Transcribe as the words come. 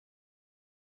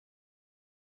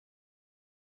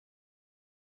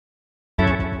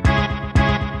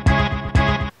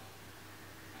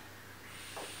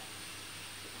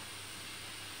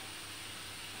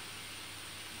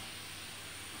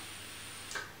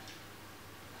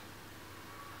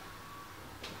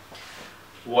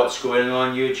What's going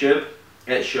on YouTube?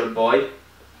 It's your boy,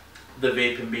 the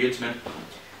Vaping Beardsman,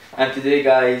 and today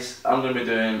guys I'm going to be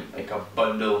doing like a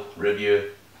bundle review.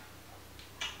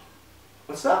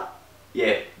 What's that?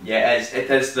 Yeah, it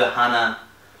is the Hana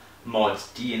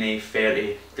Mods DNA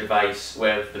 30 device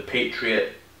with the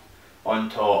Patriot on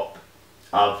top.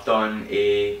 I've done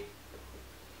a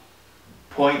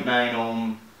 0.9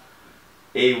 ohm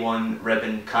A1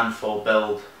 ribbon canfall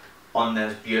build on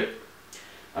this beaut.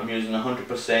 I'm using 100%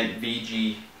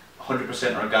 VG,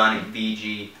 100% organic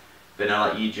VG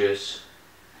vanilla e-juice.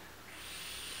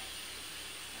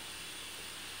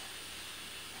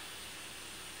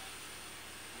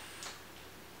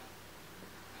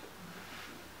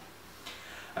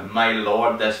 And my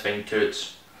lord, this thing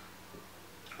toots.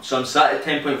 So I'm sat at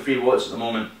 10.3 watts at the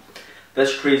moment.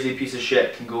 This crazy piece of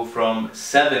shit can go from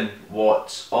 7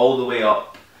 watts all the way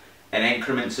up in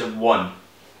increments of 1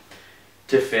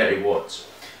 to 30 watts.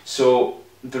 So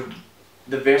the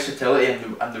versatility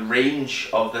and the range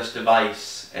of this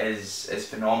device is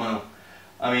phenomenal.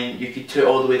 I mean, you could toot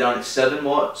all the way down at 7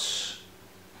 watts,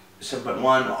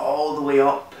 7.1, all the way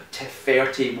up to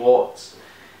 30 watts.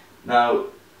 Now,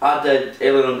 I did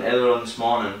earlier on this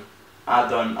morning, I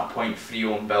done a 0.3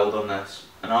 ohm build on this,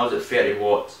 and I was at 30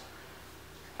 watts,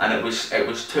 and it was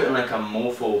tooting like a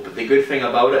mofo. But the good thing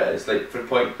about it is, like, for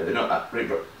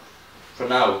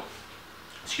now,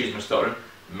 excuse my stuttering,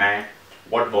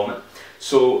 word vomit.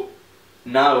 So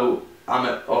now I'm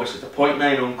at obviously the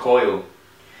 0.9 ohm coil,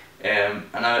 and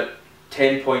I'm at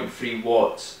 10.3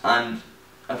 watts, and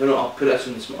I don't know. I'll put this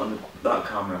on that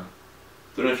camera.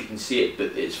 Don't know if you can see it,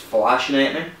 but it's flashing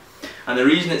at me. And the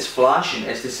reason it's flashing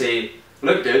is to say,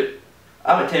 look dude,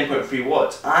 I'm at 10.3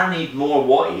 watts. I need more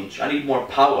wattage, I need more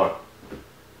power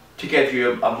to give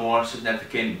you a more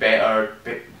significant, better,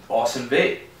 awesome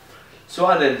vape. So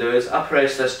what I then do is I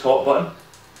press this top button.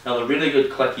 Now they're really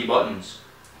good clicky buttons.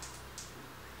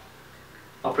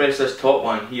 I'll press this top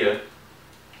one here,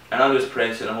 and I'll just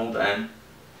press it and hold it in.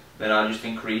 Then I'll just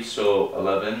increase, so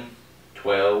 11,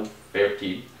 12,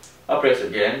 13. I'll press it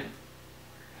again,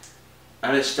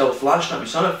 and it's still flashing at me.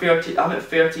 So I'm at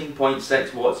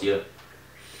 13.6 watts here.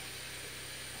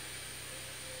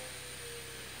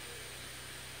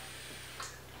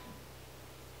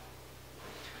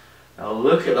 Now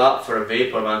look at that for a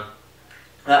vapor, man.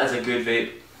 That is a good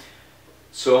vape.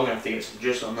 So I'm going to have to get some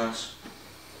juice on this.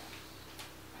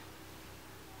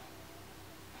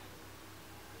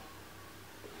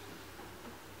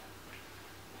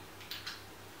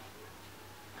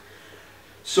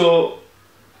 So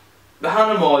the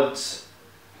Hana Mods,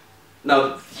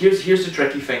 now here's the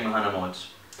tricky thing with Hana Mods,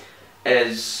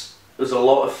 is there's a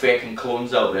lot of faking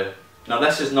clones out there. Now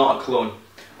this is not a clone.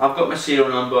 I've got my serial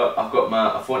number, I've got my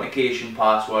authentication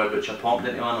password, which I pumped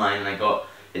into online, and I got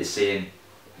it saying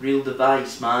real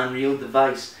device, man, real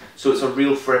device. So it's a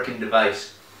real frickin'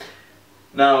 device.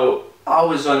 Now I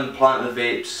was on Planet of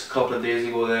Vapes a couple of days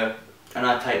ago there, and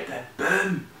I typed in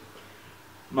boom,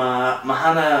 my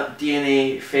Hana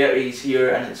DNA 30s here,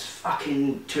 and it's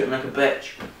fucking tooting like a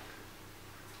bitch.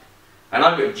 And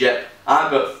I got jip.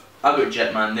 I got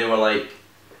jip, man. They were like,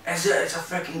 it's a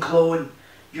freaking clone.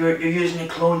 You're using a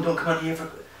clone. Don't come in here for.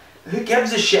 Who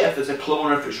gives a shit if it's a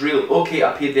clone or if it's real? Okay,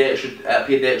 I paid the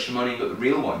extra money and got the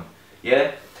real one.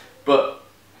 Yeah, but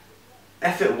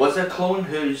if it was a clone,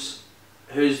 who's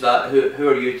that? Who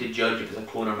are you to judge if it's a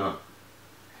clone or not?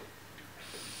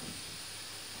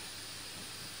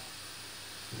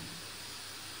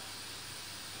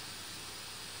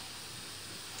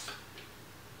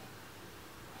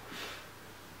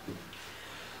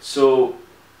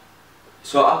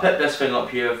 So I picked this thing up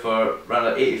here for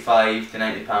around £85 to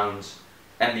 £90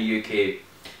 in the UK.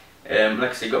 Like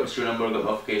I said, got my serial number, got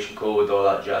the notification code, all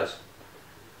that jazz.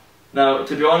 Now,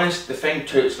 to be honest, the thing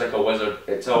toots like a wizard.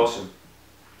 It's awesome.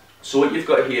 So what you've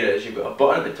got here is you've got a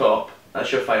button at the top.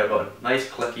 That's your fire button. Nice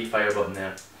clicky fire button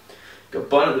there. You've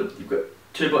got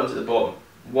 2 buttons at the bottom.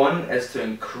 One is to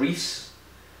increase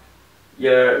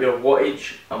your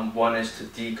wattage, and one is to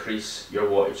decrease your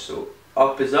wattage. So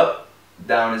up is up,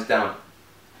 down is down.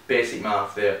 Basic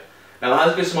math there. Now it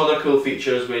has got some other cool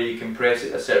features where you can press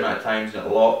it a certain amount of times and it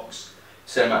locks, a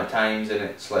certain amount of times, and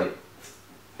it's like,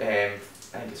 I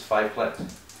think it's 5 clicks.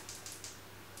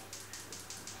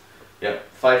 Yep,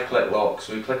 5 click lock.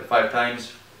 So we click it 5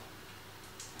 times.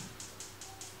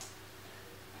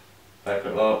 5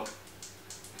 click lock.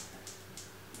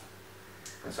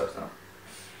 That's up now.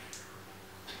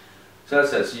 So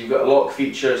that's it. So you've got a lock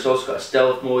feature. It's also got a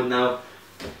stealth mode now.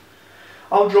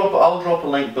 I'll drop a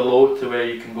link below to where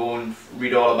you can go and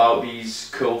read all about these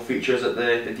cool features that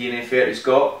the DNA 30's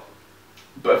got.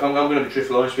 But if I'm going to be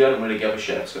truthfully honest with you, I don't really give a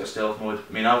shit if it's got a stealth mode.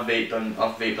 I mean, I've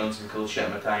vaped on some cool shit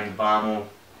in my time. Vamo,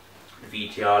 the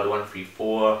VTR, the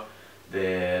 134,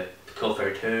 the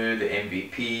Coolfire 2, the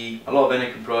MVP, a lot of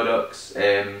Anakin products,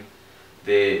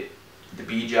 the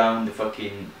B-Jam, the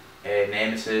fucking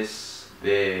Nemesis,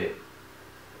 the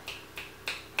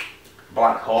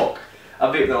Black Hawk.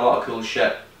 I've vaped on a lot of cool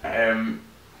shit. And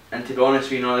to be honest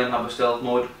with you, none of them have a stealth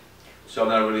mode, so I've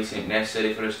never really seen it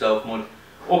necessary for a stealth mode.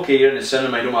 Okay, you're in the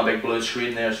cinema, you don't have a big blue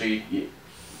screen there, so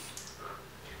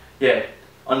yeah,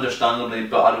 understandably,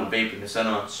 but I don't vape in the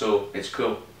cinema, so it's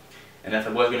cool. And if I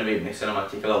was going to vape in the cinema,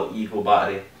 I'd take a little Ego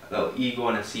battery, a little Ego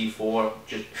and a C4,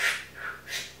 just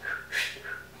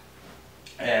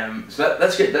so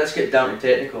let's get down to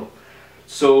technical.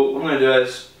 So what I'm going to do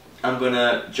is, I'm going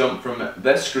to jump from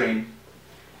this screen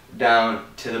down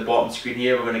to the bottom screen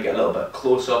here. We're going to get a little bit of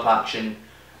close-up action.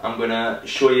 I'm going to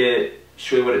show you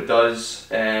what it does,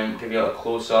 give you a little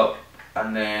close-up,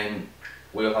 and then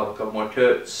we'll have a couple more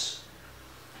toots,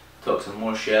 talk some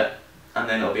more shit, and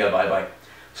then it'll be a bye-bye.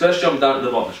 So let's jump down to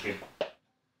the bottom screen.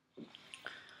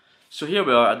 So here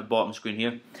we are at the bottom screen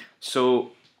here.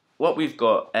 So what we've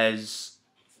got is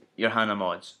your Hana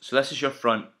Mods. So this is your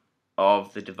front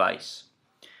of the device.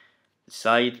 The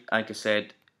side, like I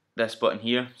said, this button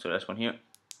here, so this one here,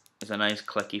 is a nice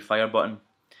clicky fire button.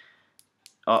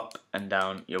 Up and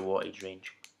down your wattage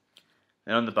range.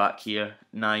 Then on the back here,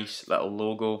 nice little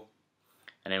logo,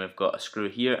 and then we've got a screw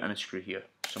here and a screw here.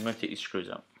 So I'm going to take these screws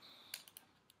out.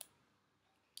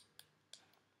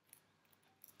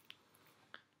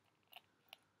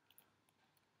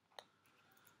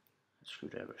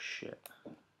 Screwdriver shit.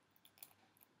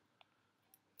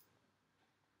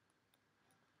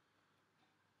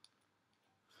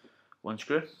 One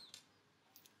screw.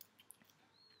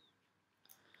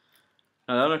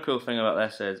 Now the other cool thing about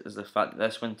this is the fact that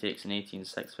this one takes an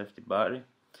 18650 battery,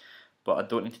 but I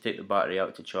don't need to take the battery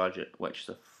out to charge it, which is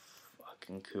a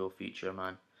fucking cool feature,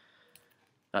 man.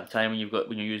 That time when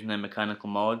you're using the mechanical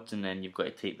mods and then you've got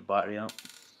to take the battery out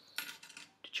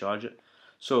to charge it.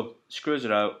 So screws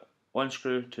are out, one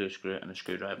screw, two screw, and the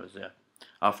screwdriver's there.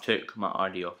 I've took my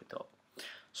RD off the top.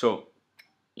 So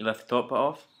you lift the top bit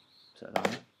off, set it down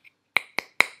there.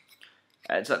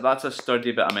 That's a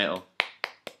sturdy bit of metal.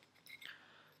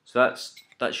 So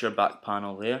that's your back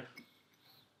panel there.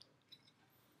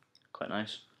 Quite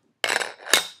nice.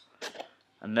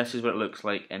 And this is what it looks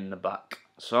like in the back.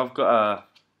 So I've got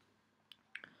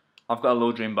a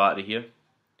low drain battery here.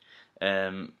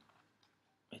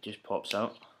 It just pops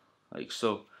out like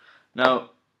so.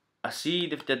 Now I see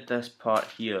they've did this part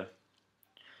here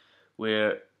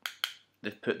where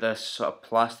they've put this sort of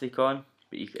plastic on,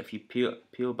 but if you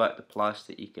peel back the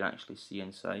plastic, you can actually see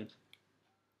inside.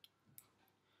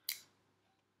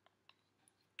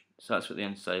 So that's what the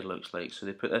inside looks like. So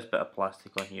they put this bit of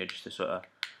plastic on here just to sort of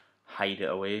hide it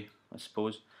away, I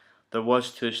suppose. There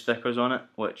was 2 stickers on it,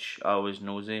 which I was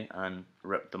nosy and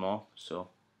ripped them off. So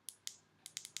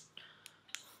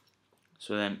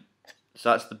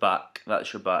that's the back.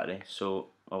 That's your battery. So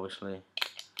obviously,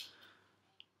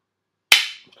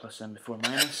 plus in before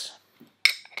minus.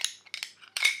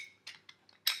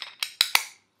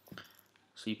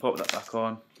 So you pop that back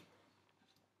on.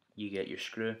 You get your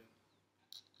screw.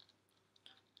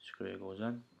 Screw goes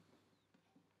in.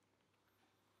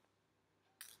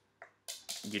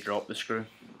 You drop the screw.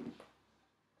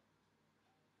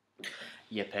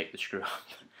 You pick the screw up.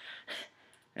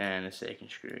 And the second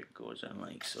screw goes in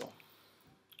like so.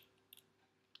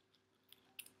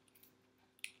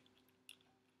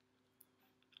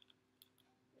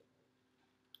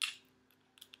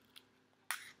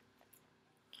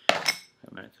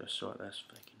 A minute to sort this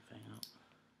fucking thing out.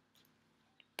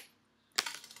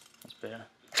 That's better.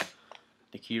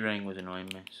 The key ring was annoying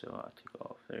me, so I took it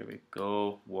off. There we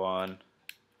go. 1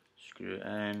 screw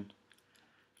in,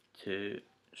 2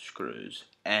 screws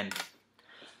in.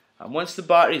 And once the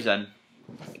battery's in,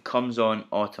 it comes on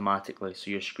automatically, so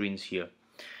your screen's here.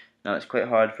 Now it's quite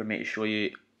hard for me to show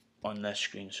you on this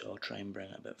screen, so I'll try and bring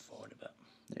it a bit forward a bit.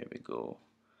 There we go.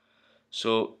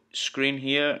 So screen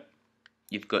here,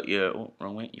 you've got your, oh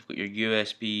wrong way, you've got your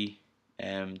USB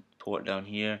port down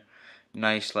here,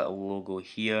 nice little logo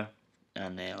here,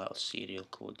 and then a little serial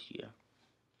code here.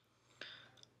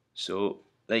 So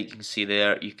like you can see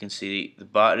there, you can see the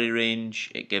battery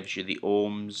range, it gives you the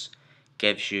ohms,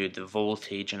 gives you the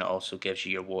voltage, and it also gives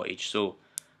you your wattage. So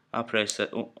I press it,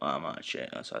 oh I'm actually,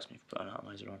 that's asking me to put an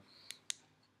atomizer on.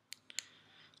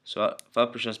 So if I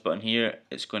press this button here,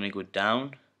 it's going to go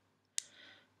down.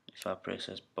 If I press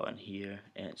this button here,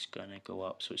 it's going to go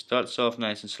up. So it starts off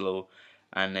nice and slow,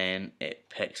 and then it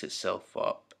picks itself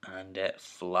up and it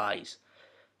flies.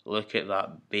 Look at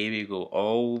that baby go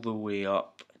all the way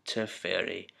up to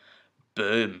 30.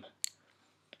 Boom.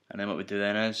 And then what we do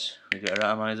then is, we get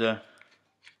our atomizer,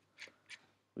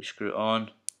 we screw it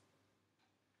on,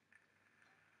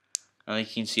 and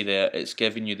you can see there, it's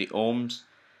giving you the ohms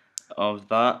of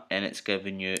that, and it's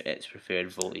giving you its preferred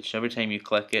voltage. So every time you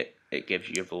click it, it gives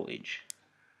you your voltage.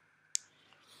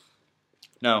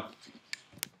 Now,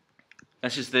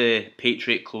 this is the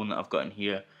Patriot clone that I've got in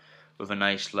here, with a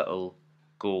nice little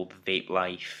gold Vape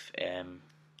Life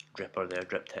dripper there,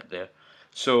 drip tip there.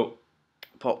 So,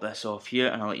 pop this off here,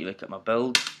 and I'll let you look at my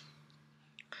build.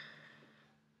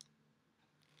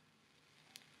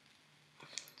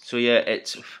 So yeah,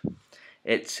 it's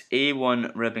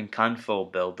A1 ribbon can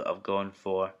fold build that I've gone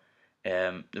for.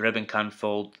 The ribbon can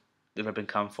fold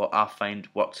I find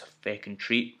works a feckin'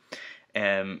 treat.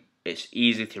 It's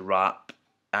easy to wrap,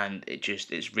 and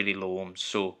it's really low ohms.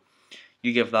 So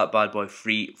you give that bad boy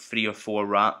three or four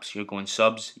wraps, you're going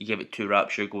subs. You give it 2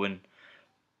 wraps, you're going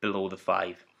below the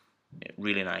 5.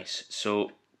 Really nice.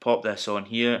 So pop this on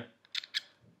here.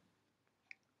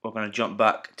 We're going to jump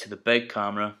back to the big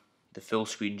camera, the full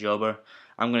screen jobber.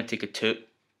 I'm going to take a toot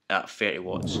at 30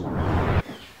 watts.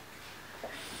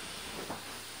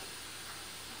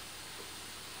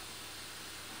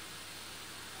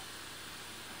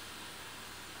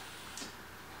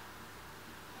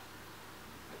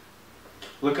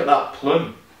 Look at that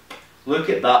plume. Look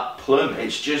at that plume.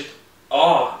 It's just,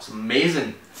 oh, it's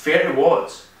amazing. 30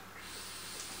 watts.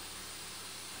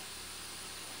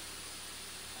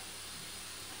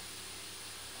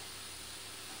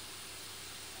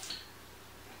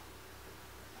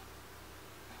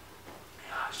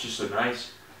 It's just so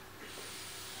nice.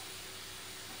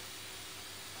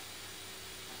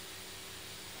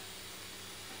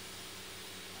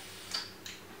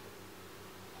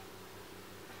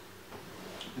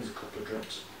 There's a couple of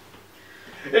drips.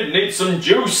 It needs some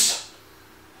juice.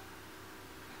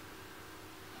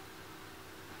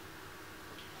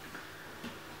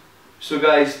 So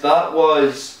guys, that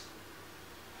was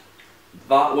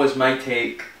my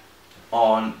take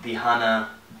on the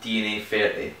Hana DNA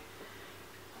 30.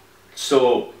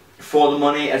 So, for the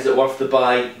money, is it worth the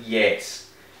buy? Yes.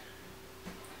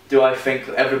 Do I think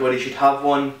everybody should have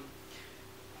one?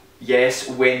 Yes,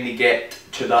 when they get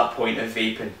to that point of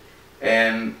vaping.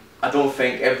 I don't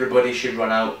think everybody should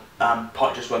run out and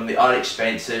purchase one. They are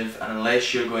expensive, and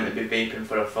unless you're going to be vaping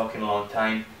for a fucking long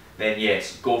time, then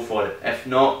yes, go for it. If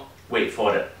not, wait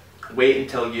for it. Wait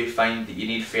until you find that you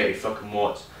need 30 fucking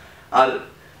watts.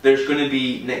 There's going to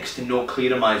be next to no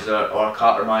clearomizer or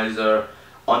cartomizer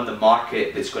on the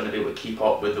market that's going to be able to keep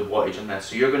up with the wattage on this.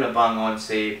 So you're going to bang on,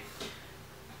 say,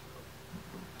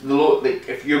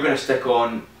 if you're going to stick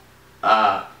on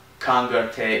a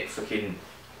Kangar Tech fucking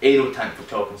Aero tank for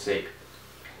talking sake,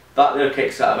 that there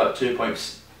kicks at about 2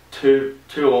 ohms,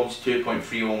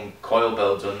 2.3 ohm coil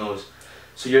builds on those.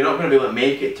 So you're not going to be able to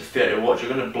make it to 30 watts,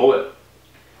 you're going to blow it.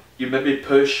 You maybe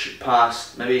push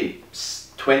past maybe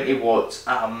 20 watts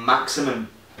at a maximum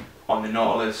on the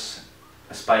Nautilus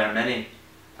Aspire Mini,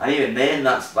 and even then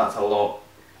that's a lot.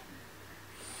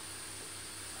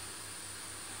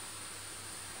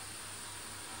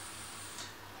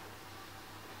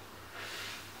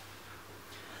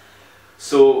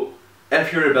 So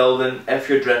if you're rebuilding, if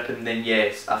you're dripping, then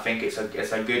yes, I think it's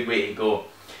a good way to go.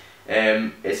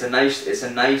 It's a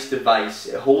nice device.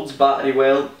 It holds battery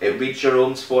well. It reads your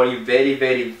ohms for you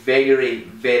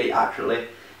very accurately.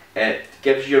 It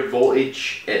gives you your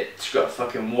voltage. It's got a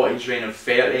fucking wattage range of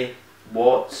 30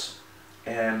 watts.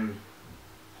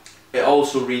 It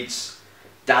also reads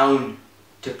down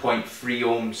to 0.3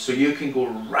 ohms, so you can go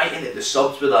right into the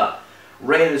subs with that,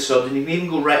 and you can even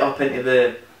go right up into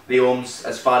the ohms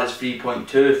as far as 3.2,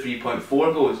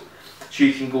 3.4 goes. So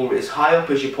you can go as high up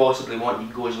as you possibly want, you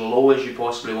can go as low as you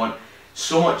possibly want.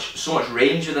 So much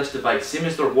range with this device, same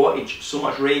as their wattage, so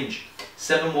much range.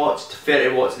 7 watts to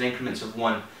 30 watts in increments of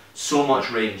 1, so much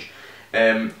range.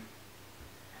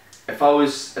 If I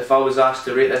was asked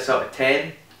to rate this out of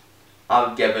 10, I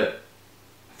would give it,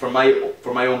 for my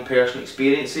own personal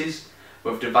experiences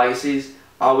with devices,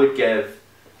 I would give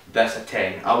this a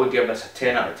 10. I would give this a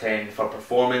 10 out of 10 for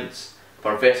performance,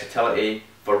 for versatility,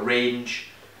 for range,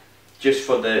 just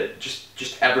for the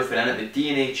just everything in it.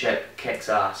 The DNA chip kicks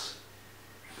ass.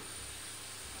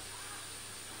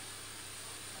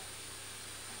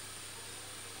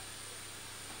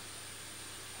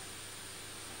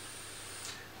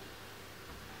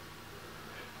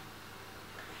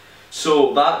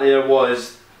 So that there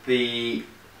was the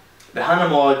Hana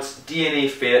Mods DNA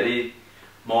 30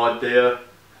 mod there.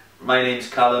 My name's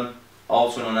Callum,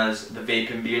 also known as the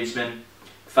Vaping Beardsman.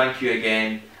 Thank you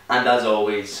again, and as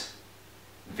always,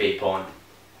 vape on.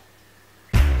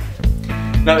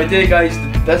 Now today guys,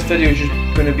 this video is just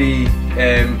going to be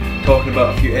talking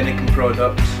about a few Anakin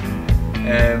products.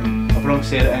 I've wrong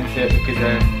Sarah into it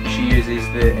because she uses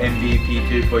the MVP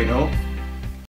 2.0.